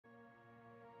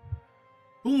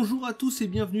Bonjour à tous et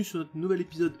bienvenue sur notre nouvel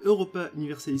épisode Europa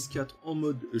Universalis 4 en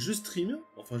mode je stream.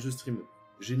 Enfin je stream.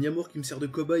 J'ai Niamour qui me sert de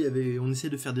cobaye, on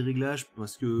essaie de faire des réglages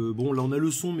parce que bon là on a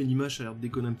le son mais l'image a l'air de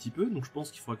déconner un petit peu. Donc je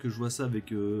pense qu'il faudra que je vois ça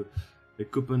avec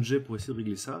Copenhague pour essayer de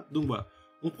régler ça. Donc voilà,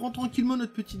 on prend tranquillement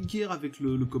notre petite guerre avec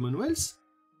le Commonwealth.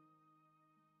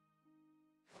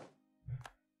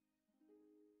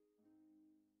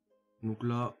 Donc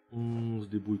là on se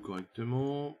débrouille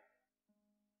correctement.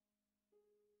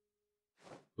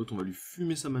 L'autre on va lui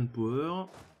fumer sa manpower.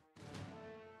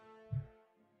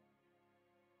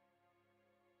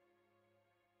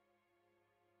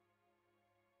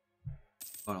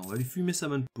 Voilà, on va lui fumer sa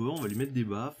manpower, on va lui mettre des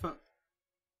baffes.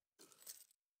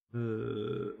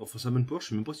 Enfin sa manpower, je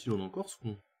sais même pas s'il en a encore ce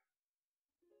con.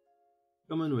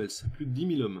 Commonwealth, plus de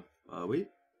 10 000 hommes. Ah oui.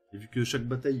 Et vu que chaque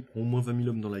bataille il prend au moins 20 000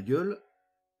 hommes dans la gueule,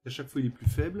 à chaque fois il est plus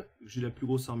faible, j'ai la plus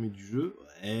grosse armée du jeu.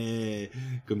 Ouais,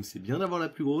 comme c'est bien d'avoir la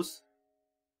plus grosse.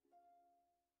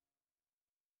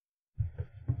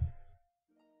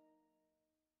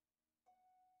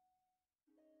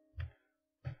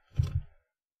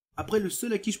 Après, le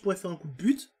seul à qui je pourrais faire un coup de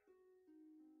pute,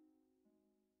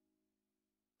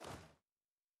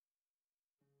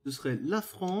 ce serait la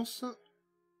France.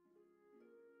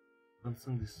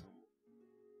 25 décembre.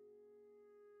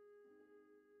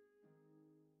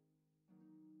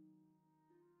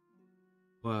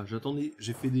 Voilà, j'attendais,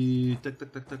 j'ai fait des tac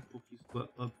tac tac tac pour qu'il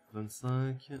soit hop,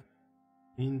 25.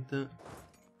 Hint.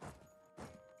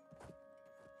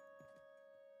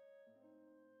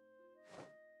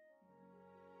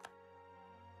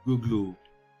 Goglo.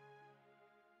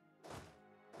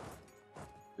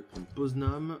 Je vais prendre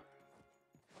Poznam.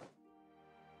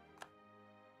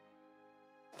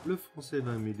 Le français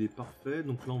va m'aider, parfait.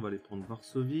 Donc là, on va aller prendre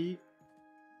Varsovie.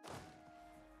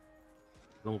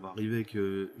 Là, on va arriver avec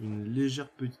une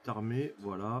légère petite armée.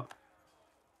 Voilà.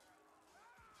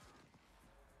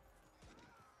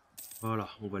 Voilà,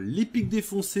 on va l'épique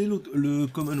défoncer le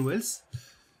Commonwealth.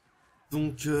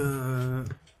 Donc,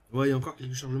 ouais, il y a encore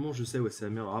quelques chargements, je sais, ouais, c'est la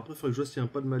merde. Alors après, il faudrait que je vois s'il n'y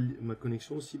a pas de ma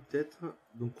connexion aussi, peut-être.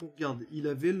 Donc, on regarde, il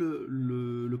avait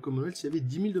le Commonwealth, il y avait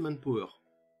 10 000 de manpower.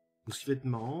 Donc, ce qui va être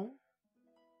marrant.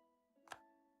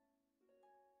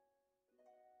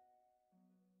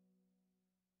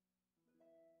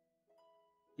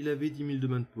 Il avait 10 000 de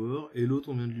manpower, et l'autre,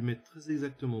 on vient de lui mettre très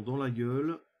exactement dans la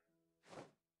gueule.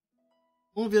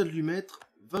 On vient de lui mettre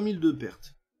 20 000 de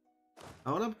pertes.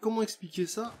 Alors là, comment expliquer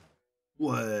ça?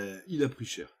 Ouais, il a pris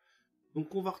cher.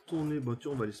 Donc on va retourner, bah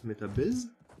tiens, on va aller se mettre à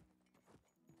baise.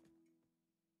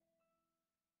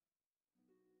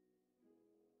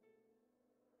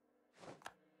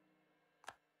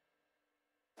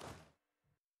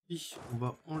 Ici, on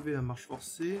va enlever la marche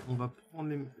forcée, on va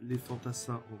prendre les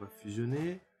fantassins, on va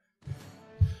fusionner.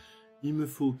 Il me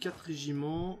faut 4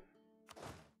 régiments.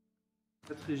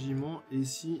 4 régiments, et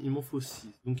ici, il m'en faut 6.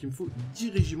 Donc il me faut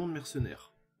 10 régiments de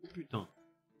mercenaires. Oh putain.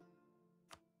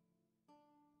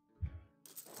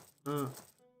 1,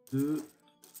 2,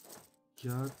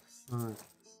 4, 5,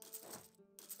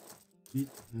 8,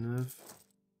 9.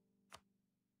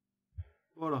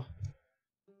 Voilà.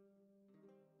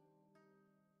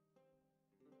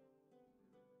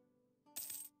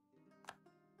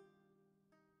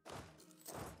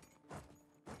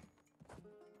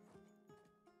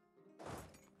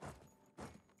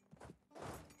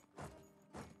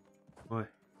 Ouais. De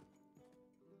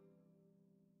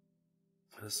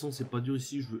toute façon, c'est pas dur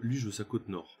ici. Lui, je veux sa côte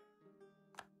nord.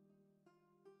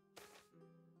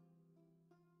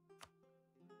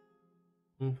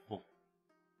 On prend.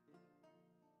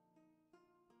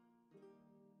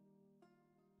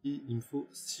 Et il me faut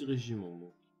 6 régiments.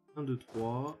 Donc 1, 2,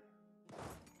 3.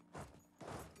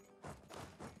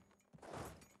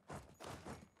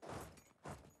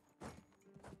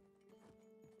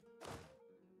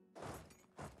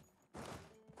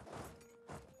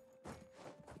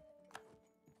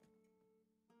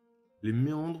 Les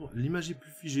méandres, l'image est plus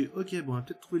figée. Ok, bon, on va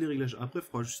peut-être trouver les réglages. Après, il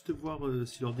faudra juste voir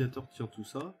si l'ordinateur tient tout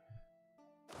ça.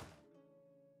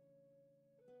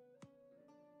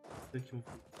 Et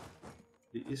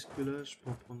est-ce que là, je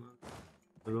peux en prendre un?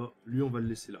 Alors, lui, on va le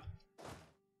laisser là.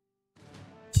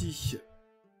 Ti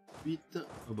 8.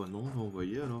 Ah bah non, on va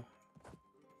envoyer alors.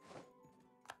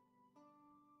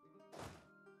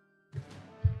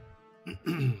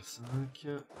 Cinq.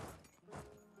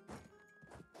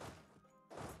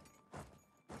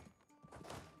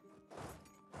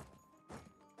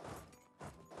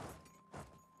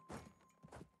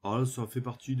 Alors là, ça fait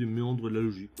partie des méandres de la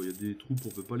logique. Il y a des troupes, on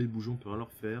peut pas les bouger, on peut rien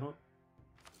leur faire.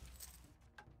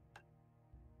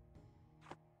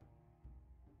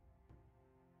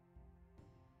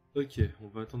 Ok, on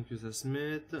va attendre que ça se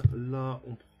mette. Là,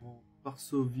 on prend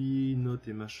Varsovie, notes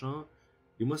et machin.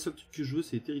 Et moi, seul truc que je veux,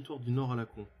 c'est les territoires du nord à la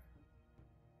con.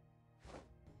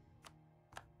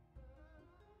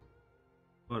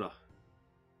 Voilà.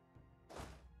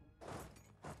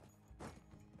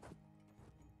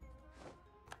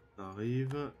 Ça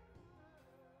arrive.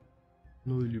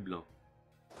 Noé Lublin.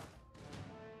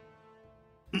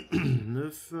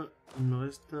 9. Il me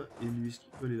reste. Et lui, est-ce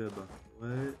qu'il peut aller là-bas?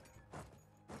 Ouais.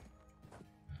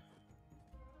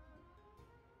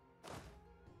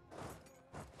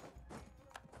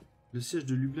 Le siège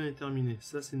de Lublin est terminé.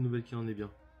 Ça, c'est une nouvelle qui en est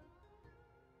bien.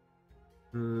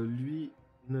 Lui,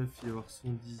 9, il va avoir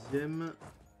son 10e.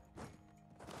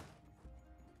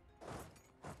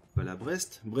 Voilà,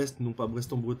 Brest. Brest, non pas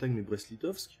Brest en Bretagne, mais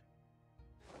Brest-Litovsk.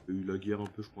 Il y a eu la guerre un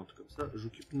peu, je crois, un truc comme ça.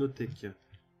 J'occupe Notec.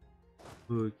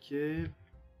 Ok.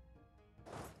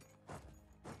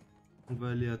 On va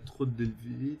aller à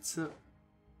Trotdelwitz.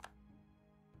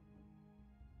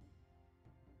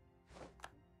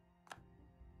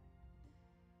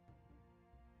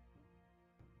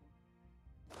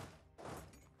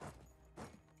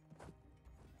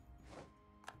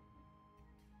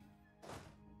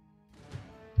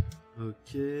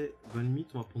 Ok, bah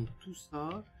limite on va prendre tout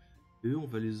ça et eux on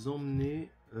va les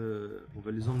emmener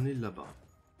là-bas.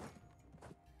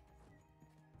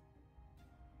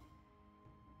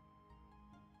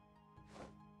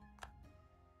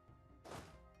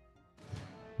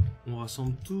 On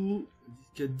rassemble tout, 10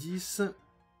 4 10.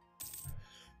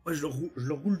 Ouais, je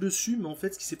leur roule dessus, mais en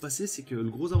fait ce qui s'est passé c'est que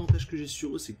le gros avantage que j'ai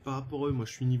sur eux c'est que par rapport à eux, moi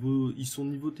je suis ils sont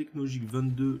niveau technologique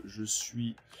 22, je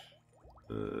suis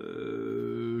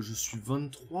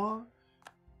 23.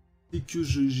 Et que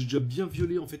j'ai déjà bien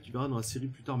violé, en fait, tu verras dans la série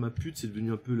plus tard, ma pute, c'est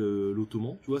devenu un peu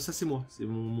l'ottoman. Tu vois, ça c'est moi, c'est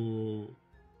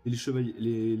Et les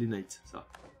chevaliers, les knights, ça.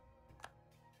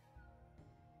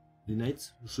 Les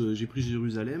knights, j'ai pris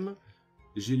Jérusalem,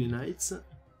 j'ai les knights,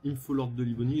 il me faut l'ordre de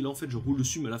Livonie, et là en fait je roule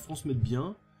dessus, mais la France m'aide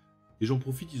bien. Et j'en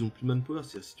profite, ils ont plus de manpower,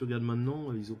 c'est-à-dire si tu regardes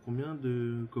maintenant, ils ont combien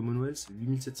de Commonwealth? C'est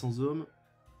 8700 hommes.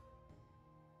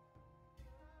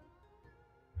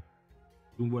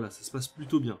 Donc voilà, ça se passe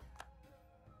plutôt bien.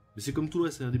 Mais c'est comme tout le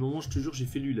reste, à des moments, je te jure, j'ai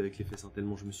fait l'huile avec les fesses, hein,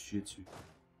 tellement je me suis chié dessus.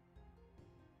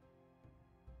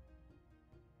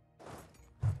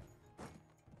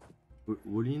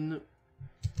 Wallin.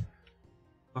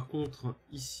 Par contre,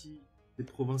 ici, les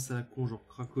provinces à la con, genre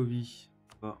Cracovie,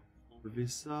 on va enlever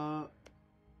ça.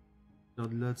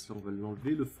 Gardlatz, là, on va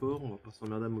l'enlever, le fort. On va pas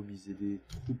s'emmerder à mobiliser des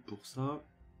troupes pour ça.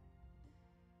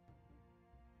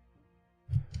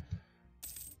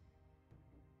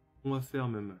 On va faire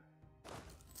même.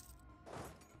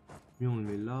 Lui, on le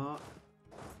met là.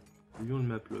 Lui, on le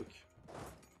met à bloc.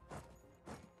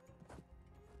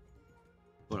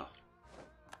 Voilà.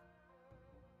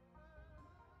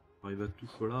 On arrive à tout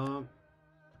là.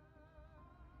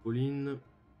 Pauline.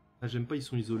 Ah, j'aime pas, ils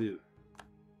sont isolés, eux.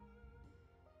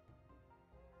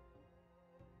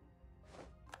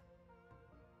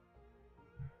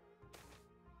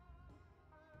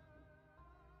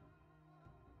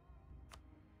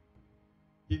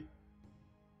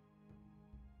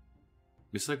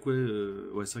 Mais c'est vrai que,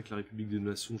 ouais, c'est vrai que la République des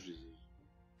Nations,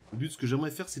 le but, ce que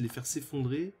j'aimerais faire, c'est les faire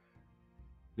s'effondrer.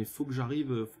 Mais faut que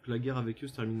j'arrive, faut que la guerre avec eux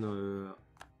se termine. La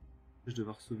siège de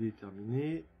Varsovie est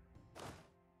terminée.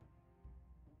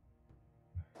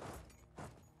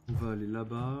 On va aller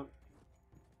là-bas.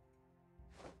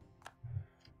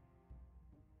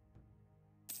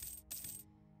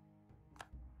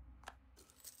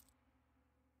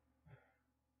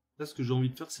 Là, ce que j'ai envie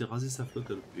de faire, c'est raser sa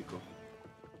flotte à l'autre décor.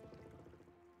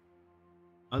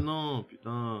 Ah non,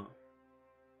 putain.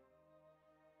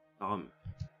 Ça rame.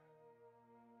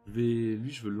 Lui,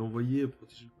 je veux l'envoyer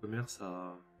protéger le commerce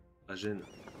à Gênes.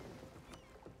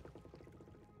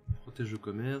 Protège le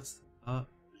commerce à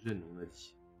Gênes, on a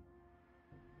dit.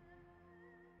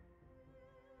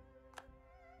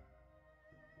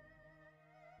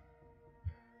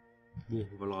 Bon,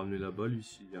 on va le ramener là-bas, lui,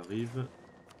 s'il y arrive.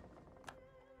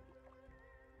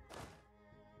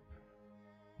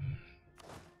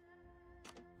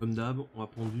 Comme d'hab, on va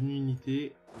prendre une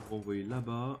unité, on va envoyer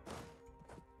là-bas.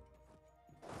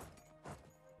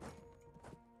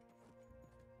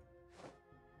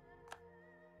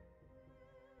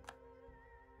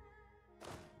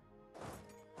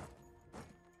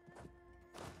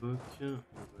 On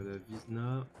va la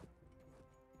Visna.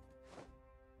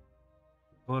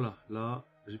 Voilà, là,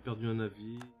 j'ai perdu un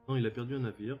navire. Non, il a perdu un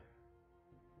navire.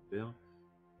 Super.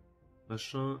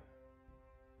 Machin.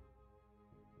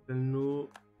 Pelno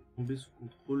est tombé sous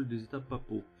contrôle des états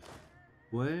papaux.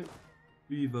 Ouais.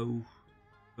 Lui, il va où?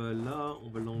 Là, on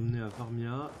va l'emmener à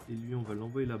Varmia et lui, on va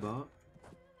l'envoyer là-bas.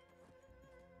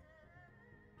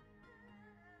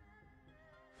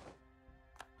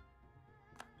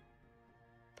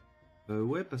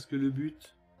 Ouais, parce que le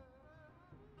but,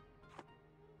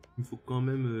 il faut quand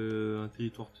même un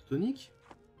territoire teutonique.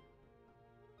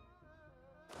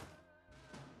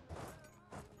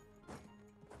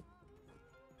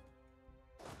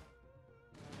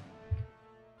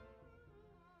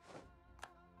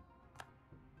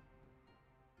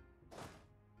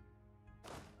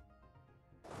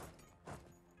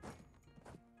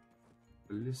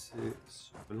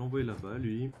 On va l'envoyer là-bas,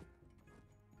 lui.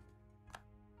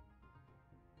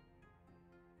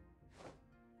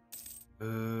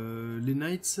 Les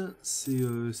Knights,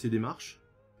 c'est des marches.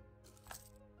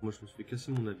 Moi, je me suis fait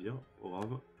casser mon navire, pas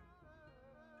grave.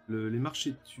 Les marches,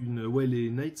 c'est une... Ouais, les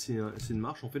Knights, c'est une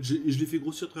marche. En fait, je l'ai fait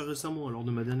grossir très récemment, lors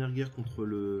de ma dernière guerre contre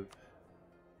le...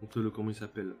 Comment il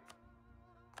s'appelle?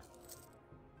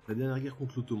 La dernière guerre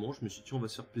contre l'Ottoman. Je me suis dit, tiens, on va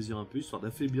se faire plaisir un peu, histoire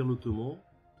d'affaiblir l'Ottoman.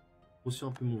 Grossir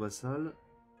un peu mon vassal.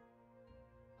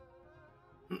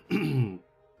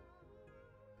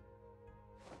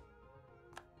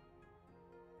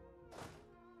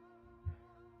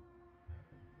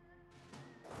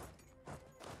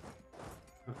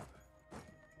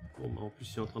 Bon, bah en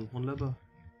plus, il est en train de prendre là-bas.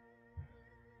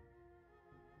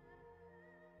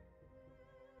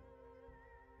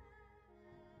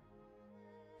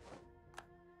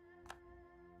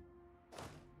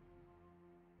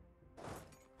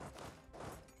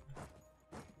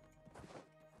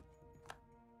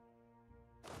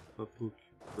 Papaux.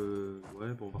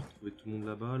 Ouais, bon, on va retrouver tout le monde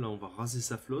là-bas. Là, on va raser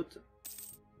sa flotte.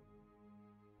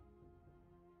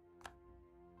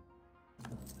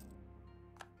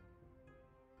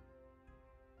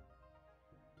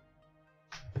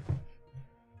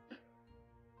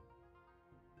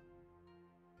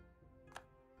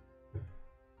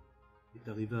 est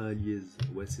arrivé à Liège.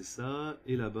 Ouais, c'est ça.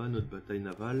 Et là-bas, notre bataille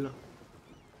navale.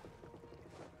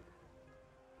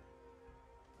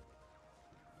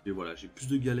 Et voilà, j'ai plus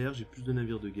de galères, j'ai plus de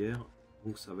navires de guerre.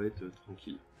 Donc ça va être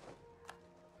tranquille.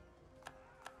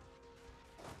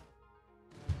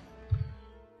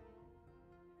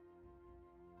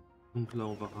 Donc là,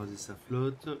 on va raser sa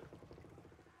flotte.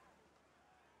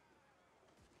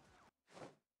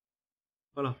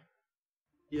 Voilà.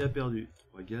 Il a perdu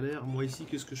 3 galères. Moi ici,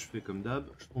 qu'est-ce que je fais comme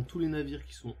d'hab? Je prends tous les navires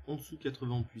qui sont en dessous de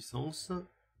 80 en puissance.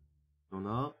 Il y en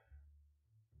a.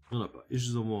 Il n'y en a pas. Et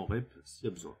je les envoie en rep s'il y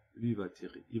a besoin. Lui, il va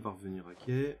atterrir. Il va revenir à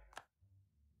quai.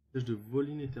 Tâche de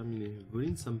Voline est terminée.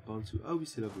 Voline, ça me parle dessus. Ah oui,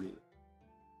 c'est la Voline.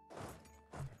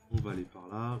 On va aller par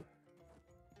là.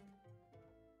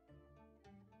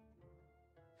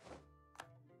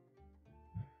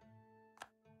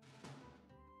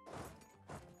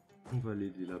 On va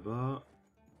l'aider là-bas.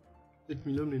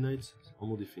 7000 hommes, les Knights. C'est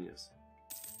vraiment des feignasses.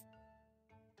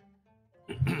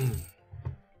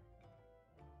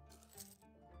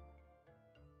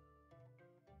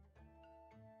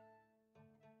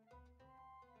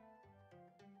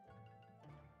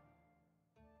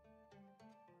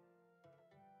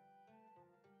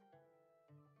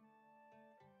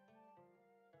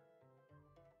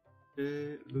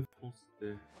 Et le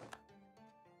français.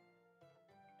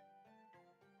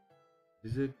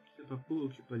 Les papaux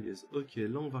occupent Liège. Ok,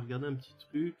 là on va regarder un petit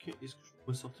truc. Est-ce que je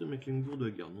pourrais sortir mes Klingbourg de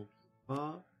garde? Non,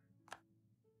 pas.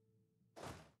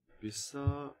 Et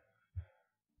ça.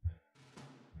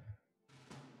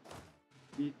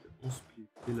 Split, on split.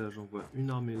 Et là j'envoie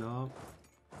une armée là.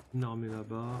 Une armée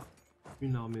là-bas.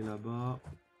 Une armée là-bas.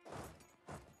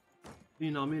 Et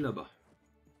une armée là-bas.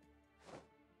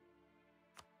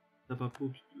 Ça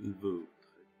papaux le veut.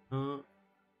 Très bien.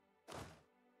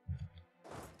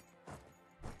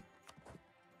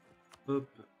 Hop,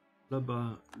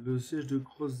 là-bas, le siège de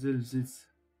Groß-Zelzitz.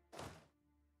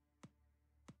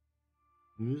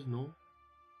 Muse, non?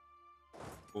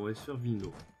 On va se faire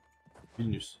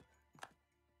Vilnius.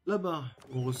 Là-bas,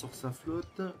 on ressort sa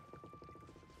flotte.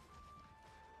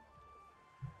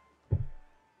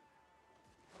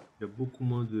 Il y a beaucoup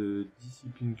moins de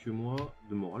discipline que moi,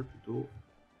 de morale plutôt.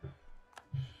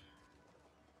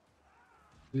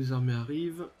 Les armées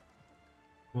arrivent.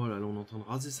 Voilà, là on est en train de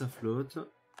raser sa flotte.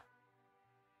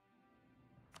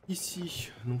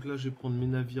 Ici, donc là je vais prendre mes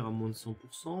navires à moins de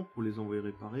 100% pour les envoyer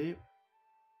réparer.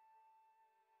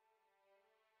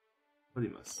 Pas des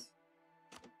masses.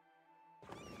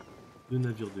 2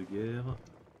 navires de guerre.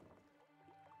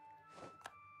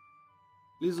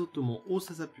 Les Ottomans, oh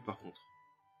ça s'appuie par contre.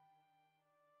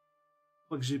 Je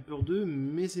crois que j'ai peur d'eux,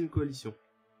 mais c'est une coalition.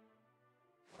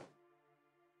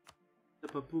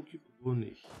 Papaux occupe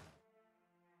René.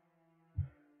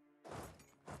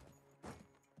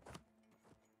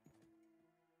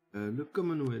 Le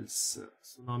Commonwealth,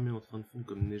 son armée est en train de fondre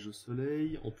comme neige au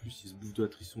soleil. En plus, il se bouffe de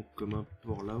l'attrition comme un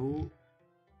porc là-haut.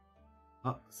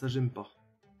 Ah, ça j'aime pas.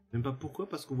 J'aime pas pourquoi,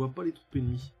 parce qu'on voit pas les troupes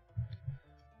ennemies.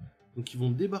 Donc ils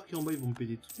vont débarquer en bas, ils vont me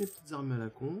péter toutes mes petites armées à la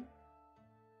con.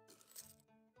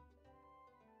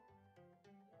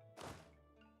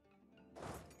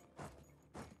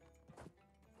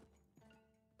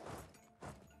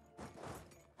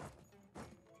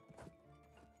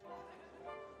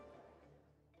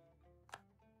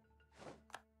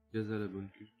 Gaza la bonne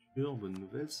culture, bonne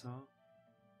nouvelle ça.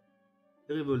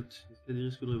 Les révoltes, est-ce qu'il y a des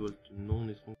risques de révolte? Non, on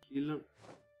est tranquille.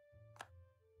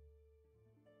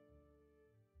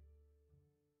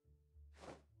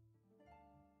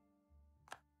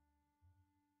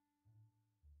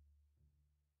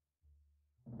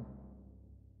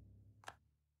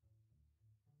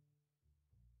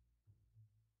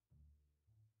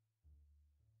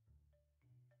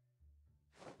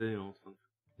 On est en train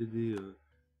d'aider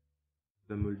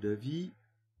la Moldavie.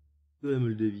 De la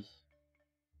Moldavie.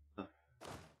 Ah.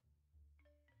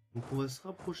 Donc on va se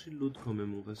rapprocher de l'autre quand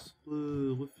même, on va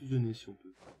se refusionner si on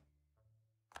peut.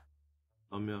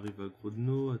 L'armée arrive à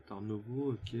Grodno, à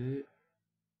Tarnovo, ok.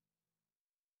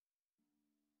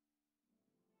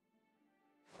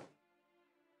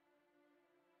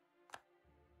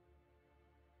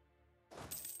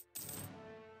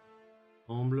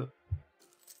 Ensemble.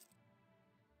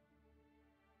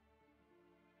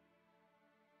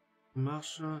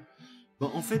 Marche. Bon,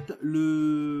 en fait,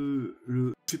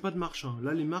 je fais pas de marche. Hein.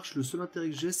 Là, les marches, le seul intérêt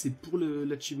que j'ai, c'est pour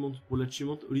l'achievement. Pour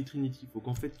l'achievement Holy Trinity. Faut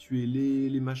qu'en fait, tu aies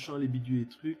les machins, les bidules, les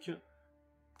trucs.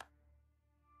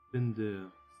 Bender.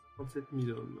 57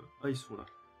 000 hommes. Ah, ils sont là.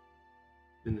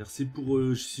 Bender. C'est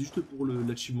juste pour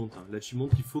l'achievement. Hein. L'achievement,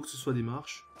 il faut que ce soit des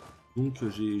marches. Donc,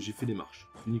 j'ai fait des marches.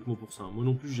 C'est uniquement pour ça. Hein. Moi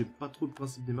non plus, j'ai pas trop le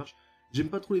principe des marches. J'aime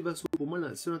pas trop les vassaux. Pour moi,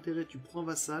 le seul intérêt, tu prends un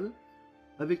vassal.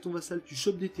 Avec ton vassal, tu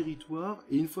chopes des territoires,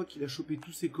 et une fois qu'il a chopé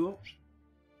tous ses corps,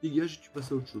 dégage et tu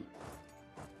passes à autre chose.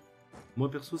 Moi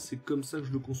perso, c'est comme ça que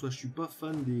je le conçois. Je suis pas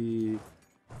fan des...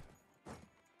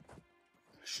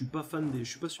 Je suis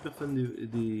pas super fan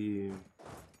des...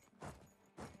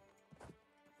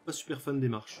 Pas super fan des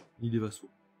marches, ni des vassaux.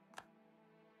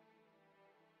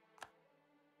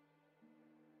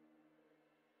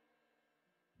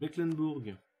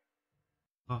 Mecklenburg.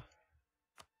 Ah.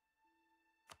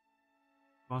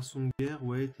 Opération de guerre,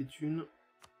 ouais, t'es une.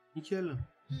 Nickel.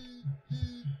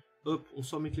 Hop, on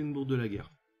sort Mecklenburg de la guerre.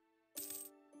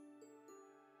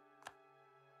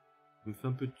 Je me fais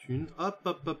un peu de thunes. Hop,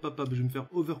 hop, hop, hop, hop, je vais me faire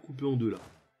overcouper en deux là.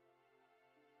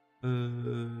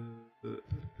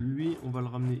 Lui, on va le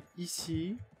ramener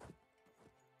ici.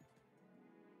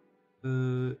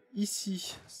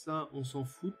 Ici, ça, on s'en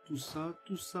fout. Tout ça,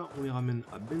 on les ramène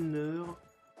à Benner.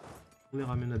 On les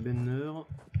ramène à Benner.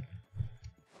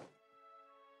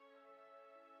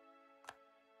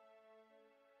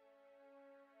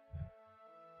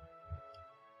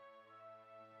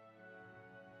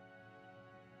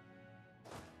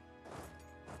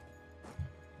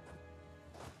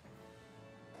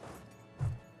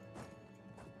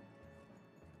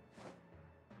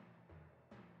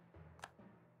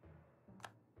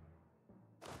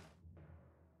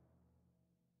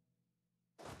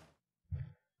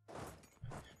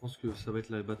 Je pense que ça va être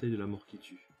la bataille de la mort qui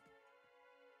tue.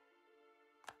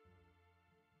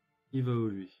 Il va où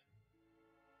lui?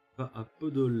 Il va à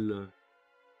Podol.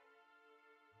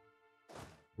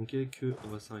 Donc on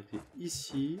va s'arrêter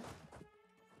ici.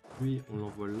 Lui on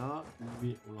l'envoie là.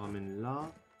 Lui on le ramène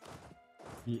là.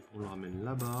 Lui on le ramène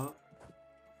là-bas.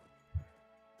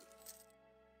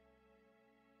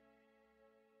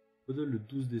 Podol le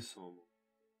 12 décembre.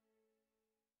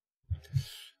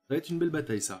 Ça va être une belle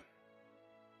bataille ça.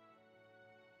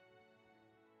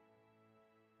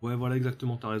 Ouais, voilà,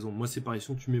 exactement, t'as raison. Moi, c'est pareil.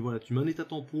 Si tu mets, voilà, tu mets un état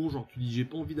tampon, genre tu dis j'ai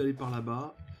pas envie d'aller par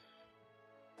là-bas.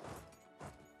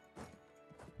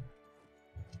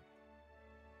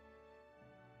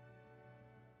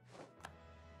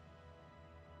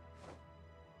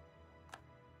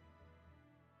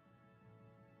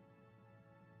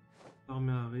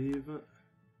 L'armée arrive.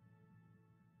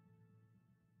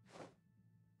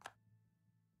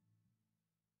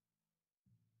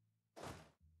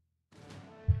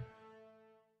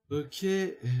 Ok,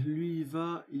 lui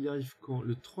il arrive quand?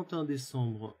 Le 31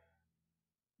 décembre.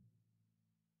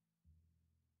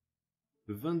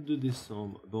 Le 22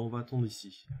 décembre. Bon, on va attendre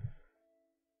ici.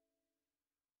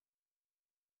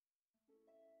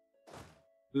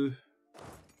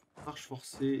 Marche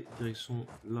forcée, direction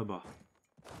là-bas.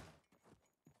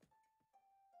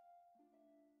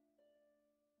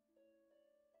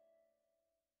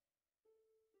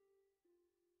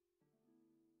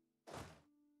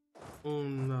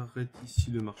 arrête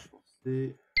ici le marche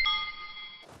forcée.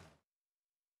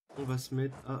 On va se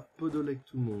mettre à Podolek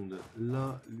tout le monde.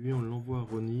 Là, lui, on l'envoie à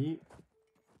Ronnie.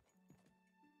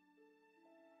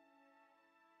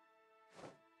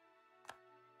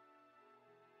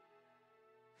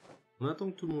 On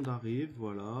attend que tout le monde arrive,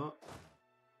 voilà.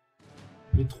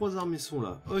 Mes 3 armées sont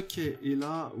là. Ok, et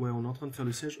là, ouais, on est en train de faire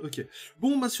le siège. Ok.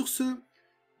 Bon, bah sur ce,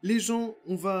 les gens,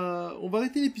 on va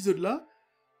arrêter l'épisode là.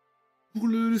 Pour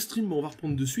le stream, bon, on va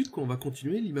reprendre de suite, quoi. On va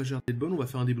continuer. L'image a l'air d'être bonne, on va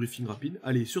faire un débriefing rapide.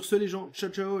 Allez, sur ce, les gens, ciao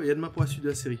ciao, et à demain pour la suite de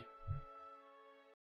la série.